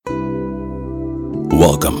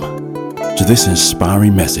Welcome to this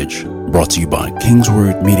inspiring message brought to you by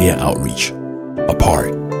Kingsword Media Outreach, a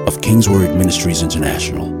part of Kingsword Ministries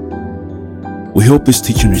International. We hope this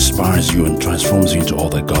teaching inspires you and transforms you into all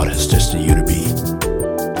that God has destined you to be.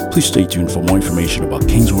 Please stay tuned for more information about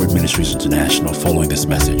Kingsword Ministries International following this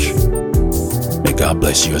message. May God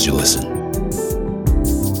bless you as you listen.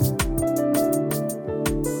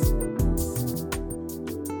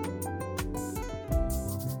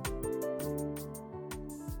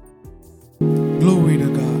 Glory to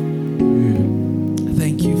God.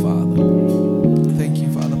 Thank you, Father. Thank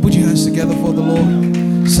you, Father. Put your hands together for the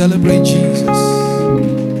Lord. Celebrate Jesus.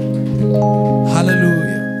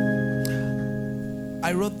 Hallelujah.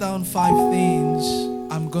 I wrote down 5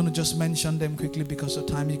 things. I'm going to just mention them quickly because of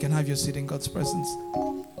time. You can have your seat in God's presence.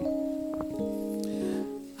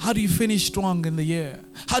 How do you finish strong in the year?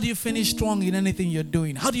 How do you finish strong in anything you're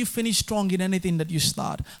doing? How do you finish strong in anything that you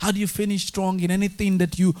start? How do you finish strong in anything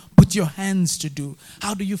that you put your hands to do?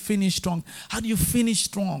 How do you finish strong? How do you finish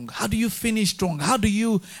strong? How do you finish strong? How do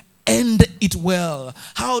you end it well?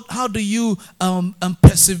 How do you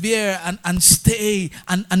persevere and stay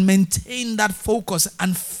and maintain that focus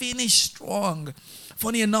and finish strong?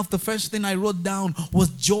 Funny enough, the first thing I wrote down was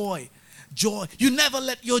joy. Joy. You never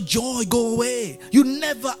let your joy go away. You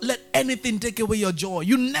never let anything take away your joy.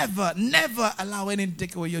 You never allow anything to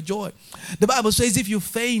take away your joy. The Bible says if you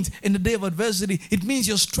faint in the day of adversity, it means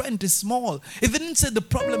your strength is small. It didn't say the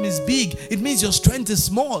problem is big. It means your strength is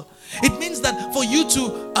small. It means that for you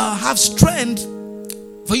to have strength,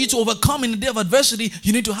 for you to overcome in the day of adversity,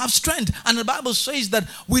 you need to have strength. And the Bible says that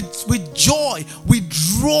with joy, we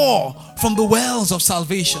draw from the wells of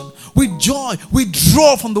salvation. With joy, we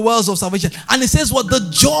draw from the wells of salvation. And it says what? The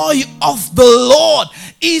joy of the Lord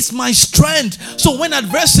is my strength. So when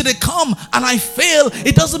adversity come and I fail,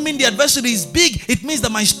 it doesn't mean the adversity is big. It means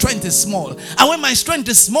that my strength is small. And when my strength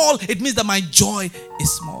is small, it means that my joy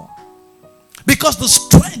is small. Because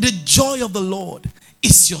the joy of the Lord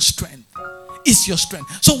is your strength. Is your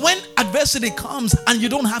strength. So when adversity comes and you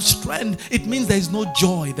don't have strength, it means there is no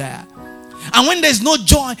joy there. And when there's no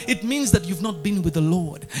joy, it means that you've not been with the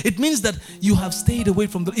Lord. It means that you have stayed away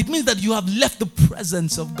from it means that you have left the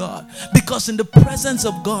presence of God. Because in the presence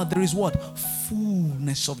of God, there is what?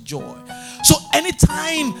 Fullness of joy. So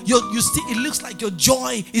anytime you see it looks like your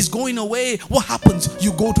joy is going away, what happens?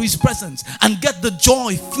 You go to His presence and get the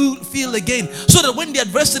joy feel again. So that when the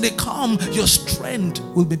adversity comes, your strength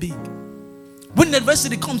will be big. When the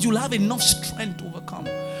adversity comes, you'll have enough strength to overcome.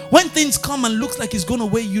 When things come and looks like it's going to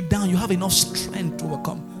weigh you down, you have enough strength to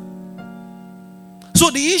overcome. So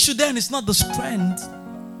the issue then is not the strength.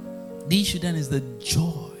 The issue then is the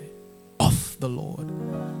joy of the Lord.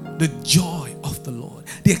 The joy of the Lord.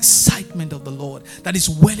 The excitement of the Lord that is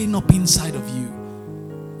welling up inside of you.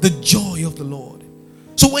 The joy of the Lord.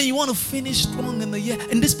 So when you want to finish strong in the year,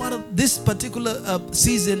 in this part of this particular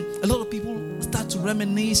season, a lot of people start to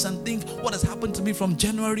reminisce and think, what has happened to me from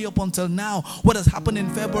January up until now? What has happened in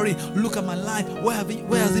February? Look at my life. Where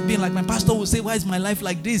has it been? Like my pastor will say, why is my life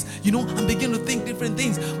like this? You know, and begin to think different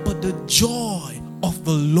things. But the joy of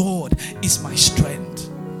the Lord is my strength.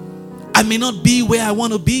 I may not be where I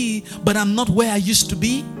want to be, but I'm not where I used to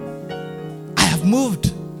be. I have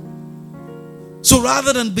moved. So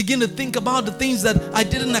rather than begin to think about the things that I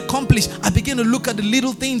didn't accomplish, I begin to look at the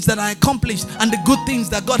little things that I accomplished and the good things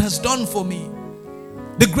that God has done for me.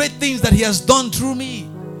 The great things that He has done through me.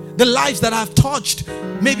 The lives that I've touched.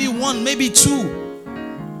 Maybe 1, maybe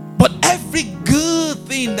 2. But every good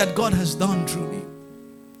thing that God has done through me.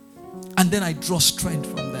 And then I draw strength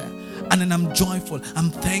from there. And then I'm joyful, I'm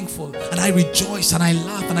thankful, and I rejoice and I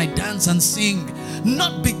laugh and I dance and sing.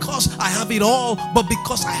 Not because I have it all, but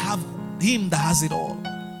because I have Him that has it all.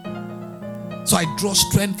 So I draw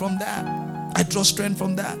strength from that. I draw strength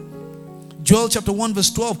from that. Joel chapter 1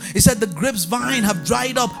 verse 12. It said the grapes vine have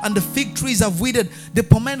dried up and the fig trees have withered. The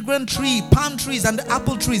pomegranate tree, palm trees and the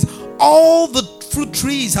apple trees, all the fruit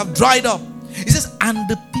trees have dried up. It says and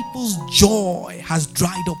the people's joy has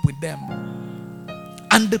dried up with them.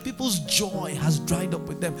 And the people's joy has dried up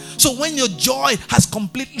with them. So when your joy has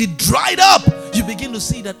completely dried up, you begin to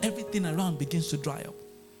see that everything around begins to dry up.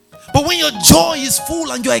 But when your joy is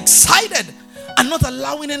full and you're excited and not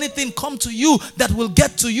allowing anything come to you that will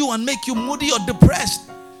get to you and make you moody or depressed,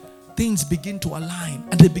 things begin to align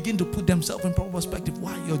and they begin to put themselves in proper perspective.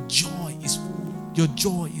 Why? Your joy is full. Your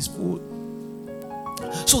joy is full.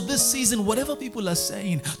 So this season, whatever people are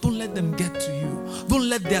saying, don't let them get to you. Don't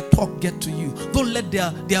let their talk get to you. Don't let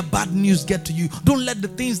their bad news get to you. Don't let the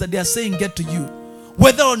things that they are saying get to you.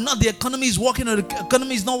 Whether or not the economy is working or the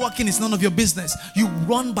economy is not working, it's none of your business. You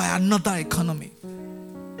run by another economy.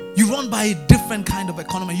 You You run by a different kind of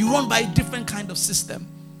economy. You run by a different kind of system.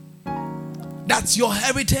 That's your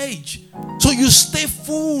heritage. So you stay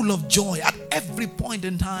full of joy at every point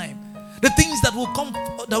in time. The things that will come,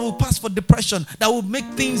 that will pass for depression, that will make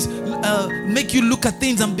things, make you look at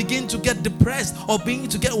things and begin to get depressed or begin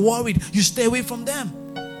to get worried, you stay away from them.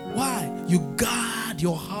 Why? You guard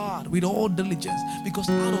your heart with all diligence, because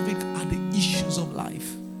out of it are the issues of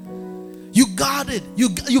life. You guard it,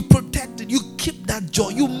 you protect it, you keep that joy.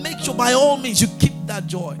 You make sure by all means you keep that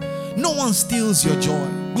joy. No one steals your joy.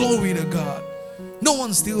 Glory to God. No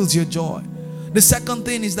one steals your joy. The second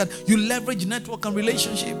thing is that you leverage network and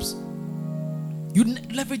relationships. You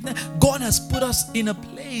leverage that. God has put us in a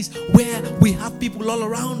place where we have people all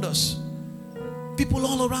around us. People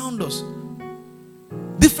all around us.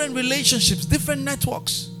 Different relationships, different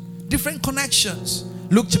networks, different connections.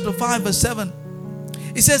 Luke chapter 5 verse 7.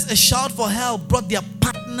 It says, a shout for help brought their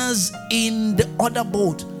partners in the other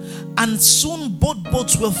boat, and soon both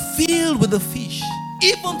boats were filled with the fish,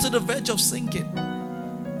 even to the verge of sinking.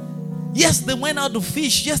 Yes, they went out to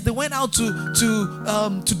fish. Yes, they went out to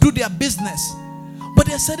do their business. But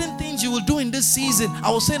there are certain things you will do in this season.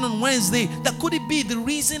 I was saying on Wednesday that could it be the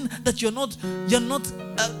reason that you're not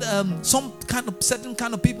some kind of certain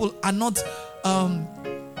kind of people are not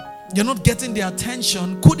you're not getting their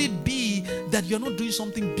attention. Could it be that you're not doing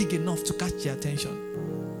something big enough to catch their attention?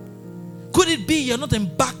 Could it be you're not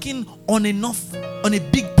embarking on a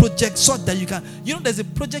big project such that you can, there's a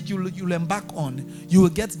project you'll embark on, you will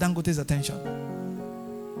get Dangote's attention.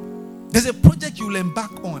 There's a project you'll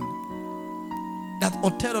embark on that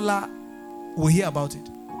Oterola will hear about it.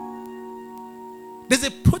 There's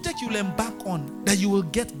a project you'll embark on that you will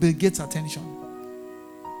get Bill Gates' attention.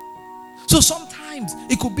 So sometimes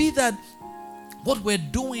it could be that what we're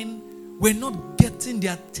doing, we're not getting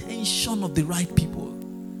the attention of the right people.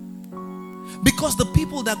 Because the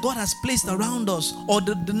people that God has placed around us, or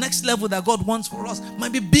the next level that God wants for us,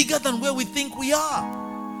 might be bigger than where we think we are.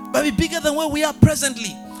 Might be bigger than where we are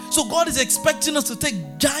presently. So God is expecting us to take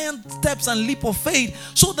giant steps and leap of faith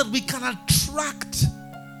so that we can attract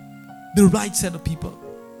the right set of people.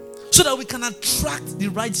 So that we can attract the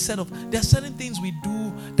right set of... There are certain things we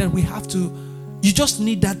do that we have to... You just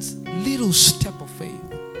need that little step of faith.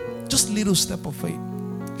 Just little step of faith.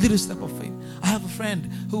 Little step of faith. I have a friend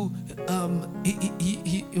who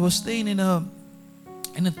he was staying in a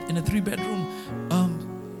 3-bedroom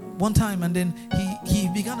one time, and then he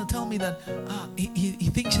began to tell me that he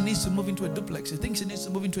thinks he needs to move into a duplex. He thinks he needs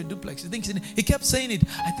to move into a duplex. He kept saying it.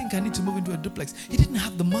 I think I need to move into a duplex. He didn't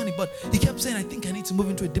have the money, but he kept saying, I think I need to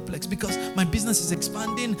move into a duplex because my business is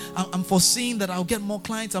expanding. I'm foreseeing that I'll get more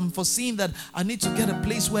clients. I'm foreseeing that I need to get a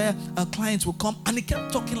place where clients will come. And he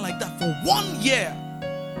kept talking like that for 1 year.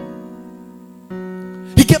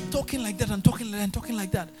 He kept talking like that and talking like that and talking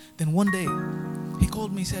like that. Then one day, he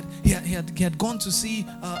called me. He said he had gone to see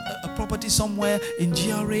a property somewhere in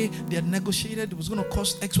GRA. They had negotiated. It was going to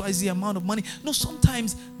cost XYZ amount of money. No,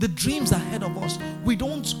 sometimes the dreams ahead of us, we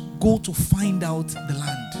don't go to find out the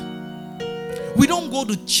land. We don't go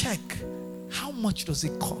to check how much does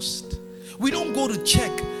it cost. We don't go to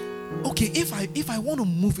check, okay, if I want to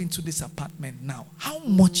move into this apartment now, how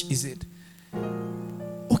much is it?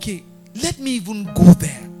 Okay, let me even go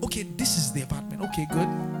there. Okay, this is the apartment. Okay, good.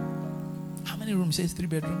 How many rooms? It says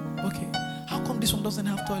 3-bedroom. Okay. How come this one doesn't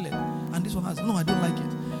have toilet and this one has? No, I don't like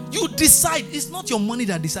it. You decide. It's not your money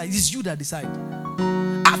that decides. It's you that decide.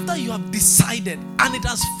 After you have decided and it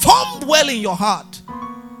has formed well in your heart,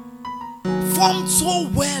 formed so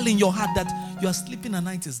well in your heart that you are sleeping at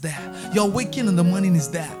night is there. You're waking in the morning is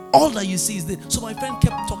there. All that you see is there. So my friend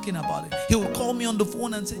kept talking about it. He would call me on the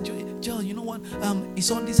phone and say, Joel, you know what? He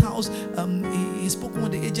saw this house. He spoke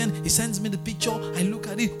with the agent. He sends me the picture. I look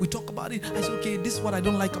at it. We talk about it. I say, okay, this is what I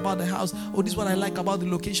don't like about the house. Or this is what I like about the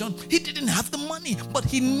location. He didn't have the money, but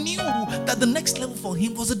he knew that the next level for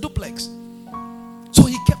him was a duplex. So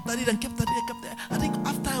he kept at it and kept at it and kept at it. I think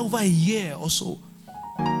after over a year or so,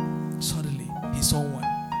 suddenly he saw one.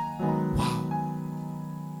 Wow.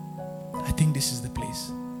 I think this is the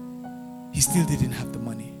place. He still didn't have the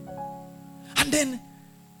money. And then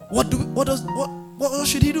what else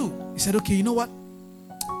should he do? He said, okay, you know what?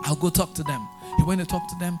 I'll go talk to them. He went to talk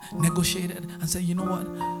to them, negotiated, and said, you know what?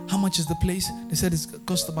 How much is the place? They said it's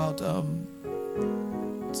cost about 2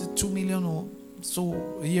 million or so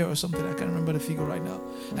a year or something. I can't remember the figure right now.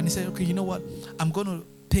 And he said, okay, you know what? I'm going to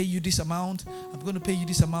pay you this amount. I'm going to pay you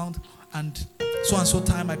this amount. And so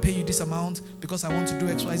time I pay you this amount because I want to do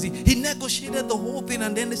XYZ. He negotiated the whole thing,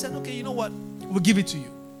 and then they said, okay, you know what? We'll give it to you.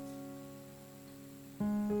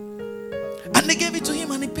 And they gave it to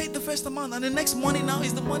him, and he paid the first amount. And the next money now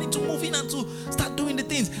is the money to move in and to start doing the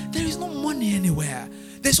things. There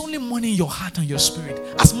only money in your heart and your spirit.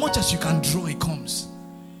 As much as you can draw, it comes.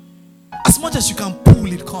 As much as you can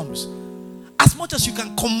pull, it comes. As much as you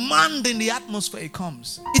can command in the atmosphere, it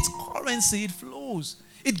comes. It's currency, it flows.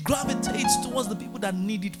 It gravitates towards the people that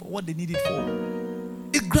need it for what they need it for.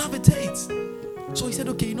 It gravitates. So he said,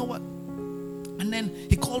 okay, you know what? And then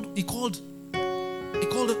he called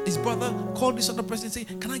his brother, called this other person and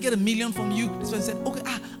said, can I get $1 million from you? This person said, okay,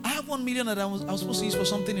 I have $1 million that I was supposed to use for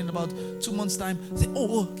something in about 2 months' time. He said,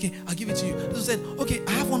 oh, okay, I'll give it to you. This person said, okay,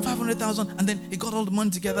 I have 500,000. And then he got all the money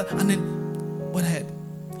together and then went ahead.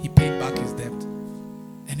 He paid back his debt.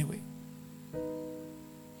 Anyway.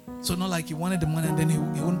 So not like he wanted the money and then he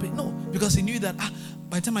wouldn't pay. No, because he knew that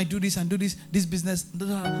by the time I do this and do this business,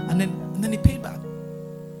 and then he paid back.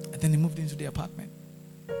 And then he moved into the apartment.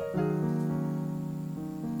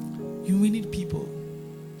 We need people.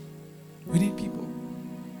 We need people.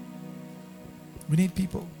 We need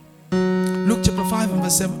people. Luke chapter 5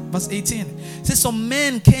 and verse 18. It says, some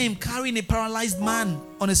men came carrying a paralyzed man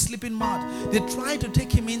on a sleeping mat. They tried to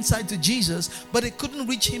take him inside to Jesus, but they couldn't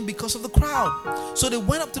reach him because of the crowd. So they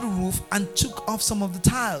went up to the roof and took off some of the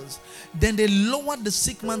tiles. Then they lowered the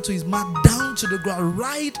sick man to his mat down to the ground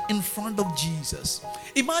right in front of Jesus.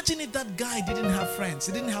 Imagine if that guy didn't have friends.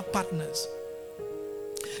 He didn't have partners.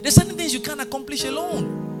 There's certain things you can't accomplish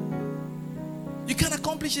alone. You can't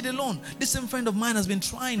accomplish it alone. This same friend of mine has been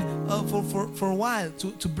trying for a while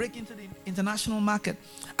to break into the international market.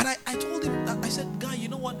 And I told him, I said, guy, you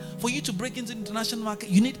know what? For you to break into the international market,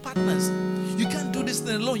 you need partners. You can't do this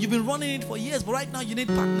thing alone. You've been running it for years, but right now you need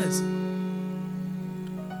partners.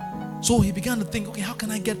 So he began to think, okay, how can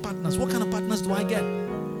I get partners? What kind of partners do I get?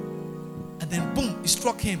 And then boom, it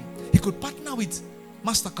struck him. He could partner with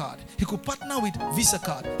MasterCard. He could partner with Visa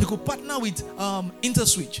card. He could partner with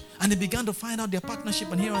InterSwitch. And he began to find out their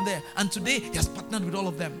partnership and here and there. And today he has partnered with all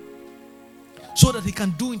of them so that he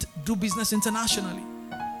can do business internationally.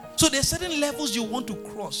 So there are certain levels you want to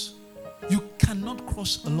cross. You cannot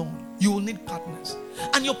cross alone. You will need partners.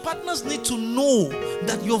 And your partners need to know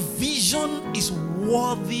that your vision is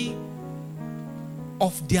worthy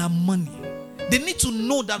of their money. They need to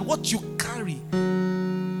know that what you carry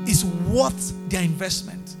is worth their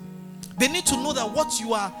investment. They need to know that what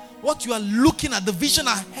you are looking at, the vision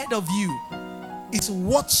ahead of you, is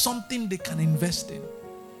worth something they can invest in.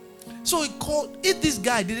 So if this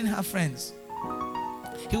guy didn't have friends,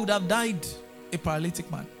 he would have died a paralytic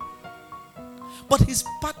man. But his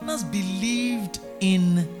partners believed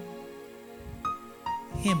in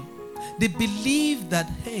him. They believed that,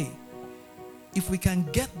 hey, if we can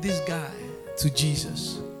get this guy to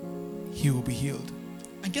Jesus, he will be healed.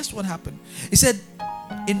 And guess what happened? He said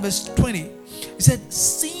in verse 20, he said,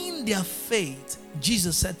 seeing their faith,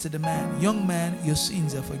 Jesus said to the man, young man, your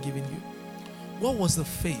sins are forgiven you. What was the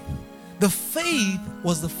faith? The faith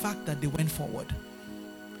was the fact that they went forward.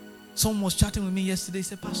 Someone was chatting with me yesterday. He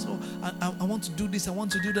said, Pastor, I want to do this, I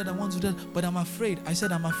want to do that, I want to do that, but I'm afraid. I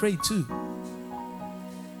said, I'm afraid too.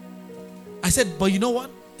 I said, but you know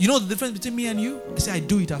what? You know the difference between me and you? I said, I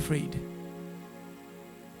do it afraid.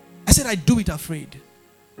 I said, I do it afraid.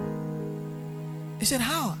 He said,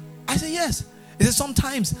 how? I said, yes. He said,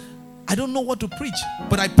 sometimes I don't know what to preach,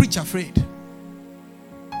 but I preach afraid.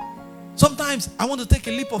 Sometimes I want to take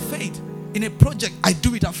a leap of faith in a project. I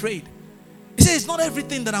do it afraid. He said, it's not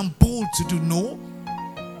everything that I'm bold to do. No.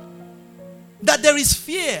 That there is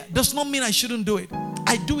fear does not mean I shouldn't do it.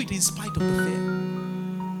 I do it in spite of the fear.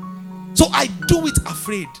 So I do it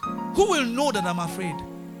afraid. Who will know that I'm afraid?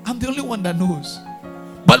 I'm the only one that knows.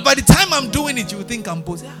 But by the time I'm doing it, you will think I'm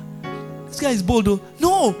bold. Yeah, this guy is bold though.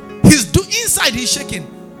 No, inside he's shaking,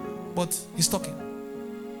 but he's talking.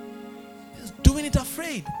 He's doing it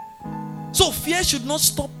afraid. So fear should not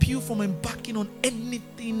stop you from embarking on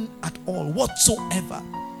anything at all, whatsoever.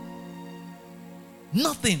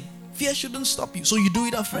 Nothing. Fear shouldn't stop you. So you do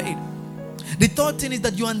it afraid. The third thing is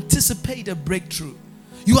that you anticipate a breakthrough.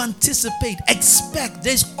 You anticipate, expect.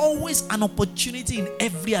 There's always an opportunity in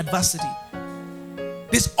every adversity.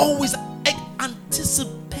 There's always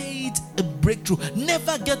anticipate a breakthrough.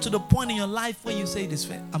 Never get to the point in your life where you say this,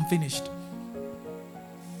 I'm finished.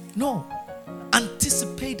 No.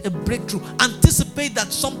 Anticipate a breakthrough. Anticipate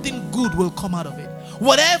that something good will come out of it.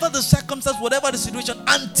 Whatever the circumstance, whatever the situation,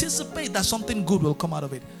 anticipate that something good will come out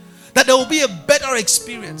of it. That there will be a better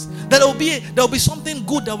experience. That there will be something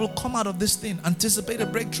good that will come out of this thing. Anticipate a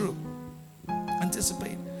breakthrough.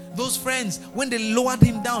 Anticipate. Those friends, when they lowered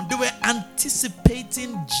him down, they were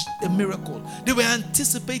anticipating a miracle. They were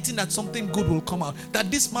anticipating that something good will come out. That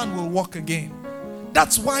this man will walk again.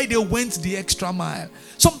 That's why they went the extra mile.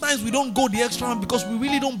 Sometimes we don't go the extra mile because we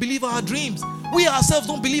really don't believe our dreams. We ourselves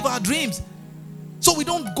don't believe our dreams. So we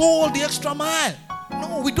don't go all the extra mile.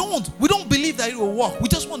 No, we don't. We don't believe that it will work. We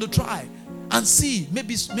just want to try and see.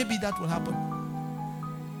 Maybe that will happen.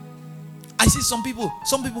 I see some people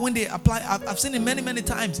when they apply, I've seen it many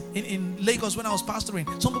times in Lagos when I was pastoring.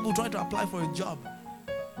 Some people try to apply for a job.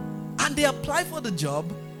 And they apply for the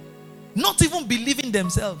job, not even believing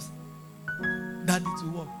themselves that it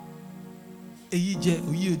will work. If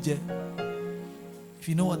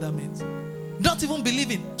you know what that means. Not even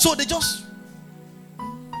believing. So they just,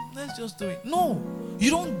 let's just do it. No, you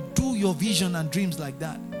don't do your vision and dreams like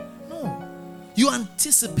that. No. You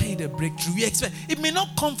anticipate a breakthrough. You expect. It may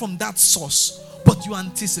not come from that source, but you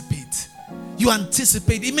anticipate. You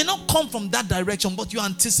anticipate. It may not come from that direction, but you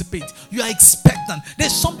anticipate. You are expectant.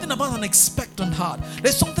 There's something about an expectant heart.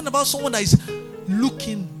 There's something about someone that is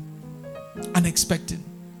looking and expecting.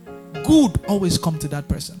 Good always come to that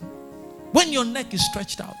person. When your neck is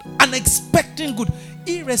stretched out and expecting good,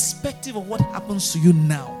 irrespective of what happens to you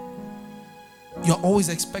now, you're always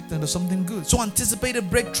expecting something good. So anticipate a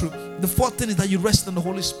breakthrough. The fourth thing is that you rest in the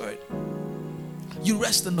Holy Spirit. You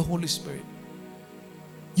rest in the Holy Spirit.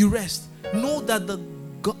 You rest. Know that the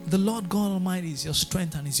Lord God Almighty is your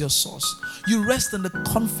strength and is your source. You rest in the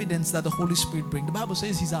confidence that the Holy Spirit brings. The Bible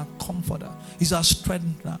says He's our comforter. He's our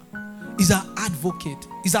strengthener. He's our advocate.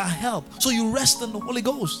 He's our help. So you rest in the Holy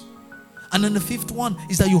Ghost. And then the fifth one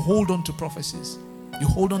is that you hold on to prophecies. You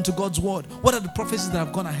hold on to God's word. What are the prophecies that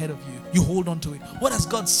have gone ahead of you? You hold on to it. What has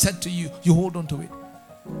God said to you? You hold on to it.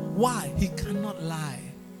 Why? He cannot lie.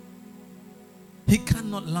 He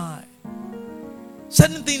cannot lie.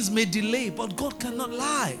 Certain things may delay, but God cannot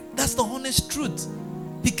lie. That's the honest truth.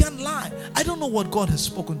 He can't lie. I don't know what God has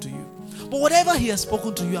spoken to you, but whatever He has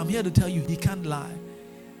spoken to you, I'm here to tell you, He can't lie.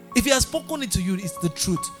 If He has spoken it to you, it's the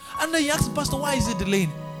truth. And then you ask, Pastor, why is it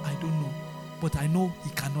delaying? I don't know, but I know He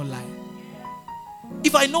cannot lie.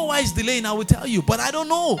 If I know why it's delaying, I will tell you, but I don't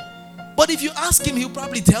know. But if you ask Him, He'll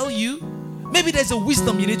probably tell you. Maybe there's a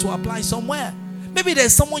wisdom you need to apply somewhere. Maybe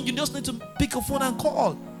there's someone you just need to pick a phone and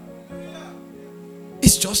call.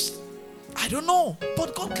 It's just, I don't know.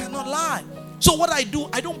 But God cannot lie. So what I do,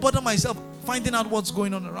 I don't bother myself finding out what's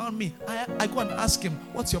going on around me. I go and ask Him,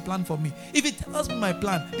 what's your plan for me? If He tells me my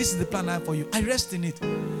plan, this is the plan I have for you, I rest in it.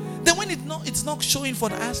 Then when it's not showing for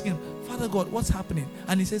the asking, Father God, what's happening?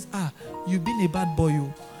 And He says, you've been a bad boy.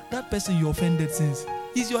 That person you offended since,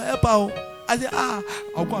 he's your helper. I say,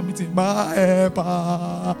 I'll go and meet him. My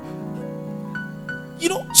helper. You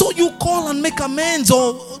know, so you call and make amends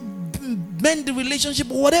or mend the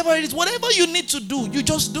relationship or whatever it is. Whatever you need to do, you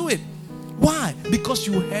just do it. Why? Because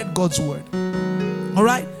you heard God's word. All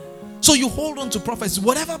right? So you hold on to prophecies,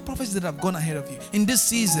 whatever prophecies that have gone ahead of you. In this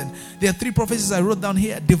season, there are 3 prophecies I wrote down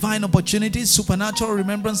here: divine opportunities, supernatural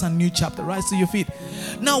remembrance, and new chapter. Rise to your feet.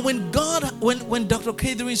 Now, when Dr.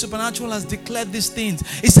 K during Supernatural has declared these things,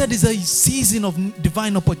 he said it's a season of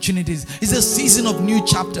divine opportunities. It's a season of new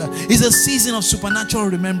chapter. It's a season of supernatural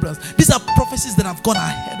remembrance. These are prophecies that have gone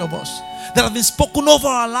ahead of us, that have been spoken over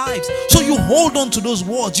our lives. So you hold on to those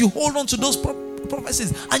words. You hold on to those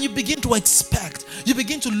prophecies, and you begin to expect. You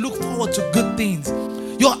begin to look forward to good things.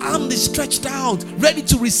 Your arm is stretched out, ready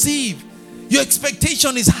to receive. Your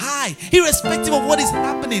expectation is high, irrespective of what is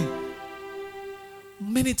happening.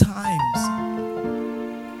 Many times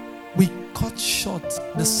we cut short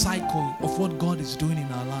the cycle of what God is doing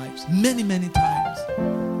in our lives. Many times.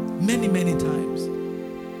 Many times.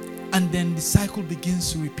 And then the cycle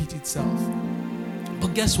begins to repeat itself.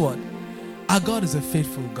 But guess what? Our God is a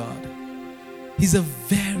faithful God. He's a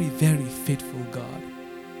very, very faithful God.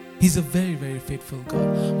 He's a very, very faithful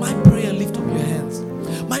God. My prayer, lift up your hands.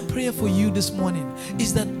 My prayer for you this morning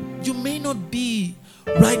is that you may not be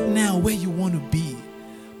right now where you want to be,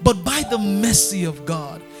 but by the mercy of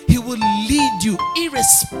God, He will lead you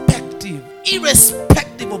irrespective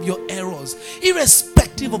of your errors,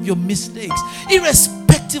 irrespective of your mistakes,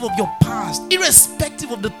 irrespective of your past, irrespective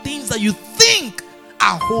of the things that you think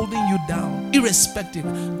are holding you down. Irrespective,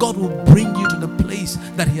 God will bring you to the place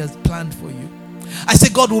that He has planned for you. I say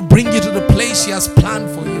God will bring you to the place He has planned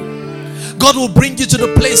for you. God will bring you to the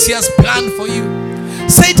place He has planned for you.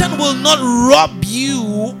 Satan will not rob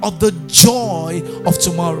you of the joy of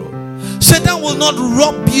tomorrow. Satan will not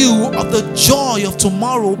rob you of the joy of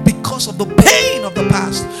tomorrow because of the pain of the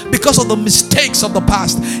past, because of the mistakes of the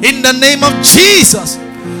past. In the name of Jesus,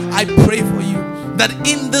 I pray for you that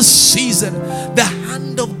in this season, the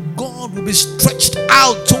hand of God will be stretched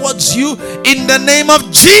out towards you. In the name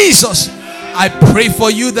of Jesus, I pray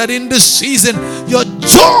for you that in this season, your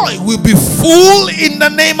joy will be full. In the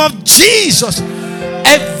name of Jesus,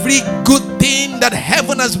 every good thing that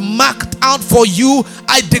heaven has marked out for you,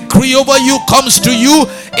 I decree over you, comes to you.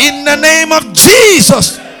 In the name of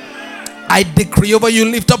Jesus, I decree over you,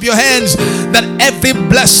 lift up your hands, that every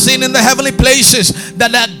blessing in the heavenly places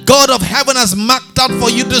that the God of heaven has marked out for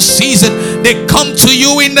you this season, they come to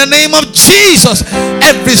you in the name of Jesus.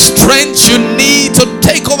 Every strength you need to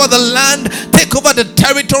take over the land, take over the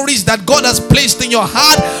territories that God has placed in your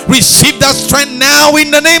heart, receive that strength now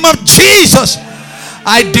in the name of Jesus.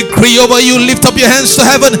 I decree over you, lift up your hands to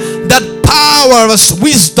heaven, that power,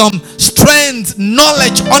 wisdom, strength,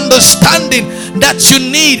 knowledge, understanding that you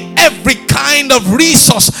need, every kind of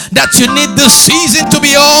resource that you need this season to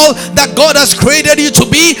be all that God has created you to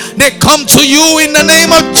be, they come to you in the name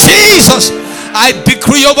of Jesus. I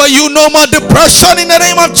decree over you no more depression in the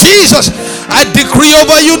name of Jesus. I decree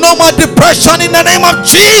over you no more depression in the name of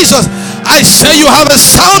Jesus. I say you have a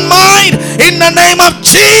sound mind in the name of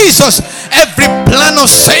Jesus. Every plan of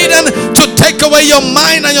Satan to take away your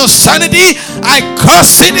mind and your sanity, I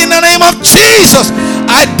curse it in the name of Jesus.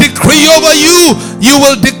 I decree over you, you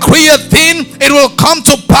will decree a thing, it will come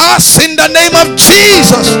to pass in the name of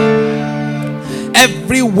Jesus.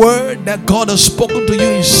 Every word that God has spoken to you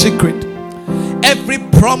in secret, every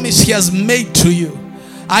promise He has made to you,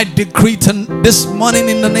 I decree this morning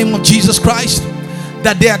in the name of Jesus Christ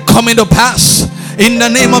that they are coming to pass in the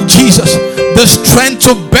name of Jesus. The strength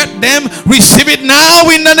to bet them, receive it now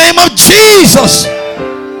in the name of Jesus.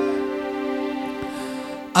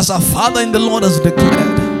 As our Father in the Lord has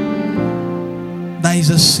declared, there is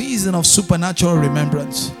a season of supernatural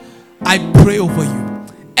remembrance. I pray over you,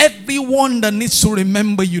 everyone that needs to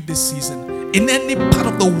remember you this season, in any part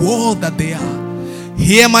of the world that they are,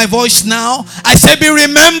 hear my voice now. I say be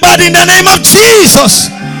remembered in the name of Jesus.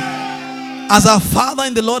 As our Father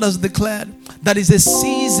in the Lord has declared, that is a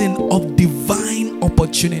season of divine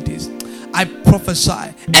opportunities. I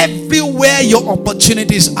prophesy, everywhere your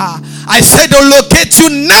opportunities are, I say they locate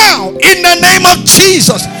you now in the name of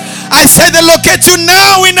Jesus. I say they locate you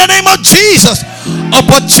now in the name of Jesus.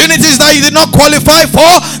 Opportunities that you did not qualify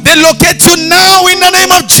for, they locate you now in the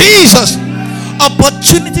name of Jesus.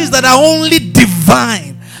 Opportunities that are only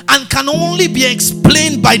divine and can only be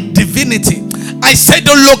explained by divinity, I say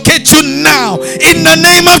to locate you now in the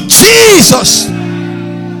name of Jesus.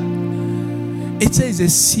 It says a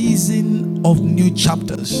season of new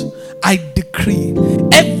chapters. I decree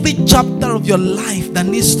every chapter of your life that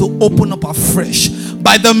needs to open up afresh,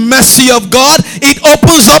 by the mercy of God, it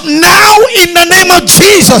opens up now in the name of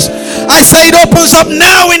Jesus. I say it opens up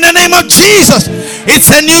now in the name of Jesus. It's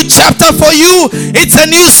a new chapter for you. It's a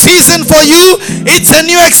new season for you. It's a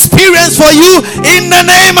new experience for you in the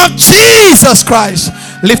name of Jesus Christ.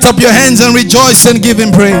 Lift up your hands and rejoice and give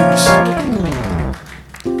Him praise.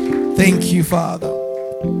 Thank you, Father.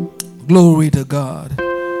 Glory to God.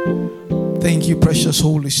 Thank you, precious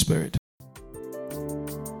Holy Spirit.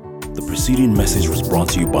 The preceding message was brought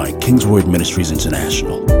to you by King's Word Ministries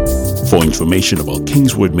International. For information about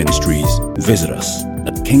King's Word Ministries, visit us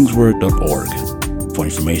at kingsword.org for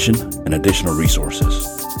information and additional resources.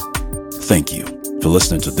 Thank you for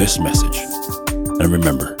listening to this message. And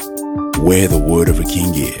remember, where the word of a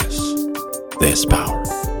king is, there's power.